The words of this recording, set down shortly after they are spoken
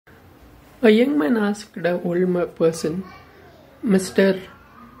A young man asked the old person, Mister,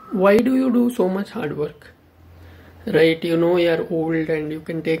 why do you do so much hard work? Right, you know you're old and you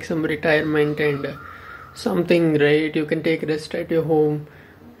can take some retirement and something, right? You can take rest at your home.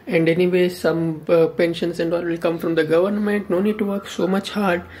 And anyway, some pensions and all will come from the government. No need to work so much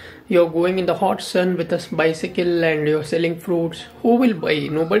hard. You're going in the hot sun with a bicycle and you're selling fruits. Who will buy?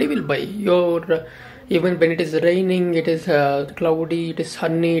 Nobody will buy. Even when it is raining, it is cloudy, it is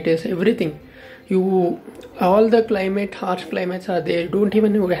sunny, it is everything. All the harsh climates are there. Don't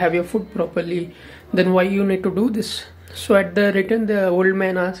even have your food properly. Then why you need to do this? So at the return, the old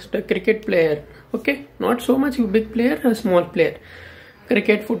man asked a cricket player, okay, not so much big player, a small player.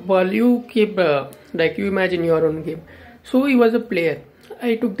 Cricket, football, you keep like you imagine your own game. So he was a player.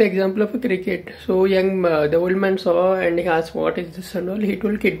 I took the example of a cricket. So the old man saw and he asked, what is this and all. He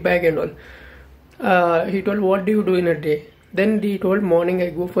told kit bag and all. He told, what do you do in a day? Then he told, morning I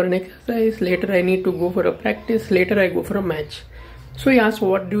go for an exercise, later I need to go for a practice, later I go for a match. So he asked,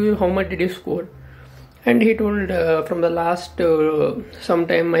 how much did you score? And he told, from the last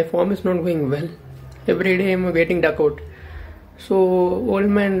sometime my form is not going well. Every day I'm getting duck out. So old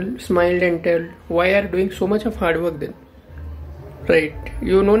man smiled and told, why are you doing so much of hard work then? Right,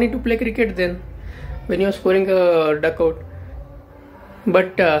 you no need to play cricket then when you're scoring a duck out.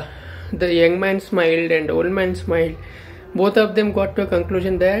 But the young man smiled and the old man smiled. Both of them got to a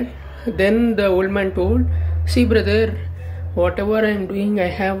conclusion that then the old man told, see brother, whatever I am doing, I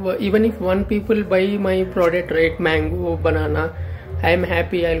have, even if one people buy my product, right, mango, banana, I am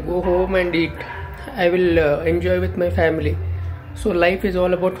happy. I'll go home and eat. I will enjoy with my family. So life is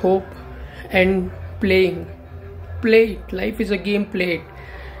all about hope and playing. Play it. Life is a game, play it.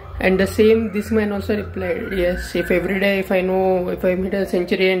 And the same, this man also replied, yes, if every day, if I know, if I hit a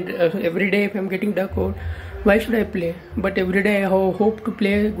century and every day if I'm getting duck out, why should I play? But every day I hope to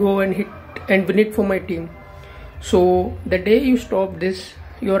play, go and hit and win it for my team. So the day you stop this,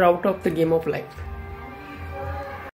 you're out of the game of life.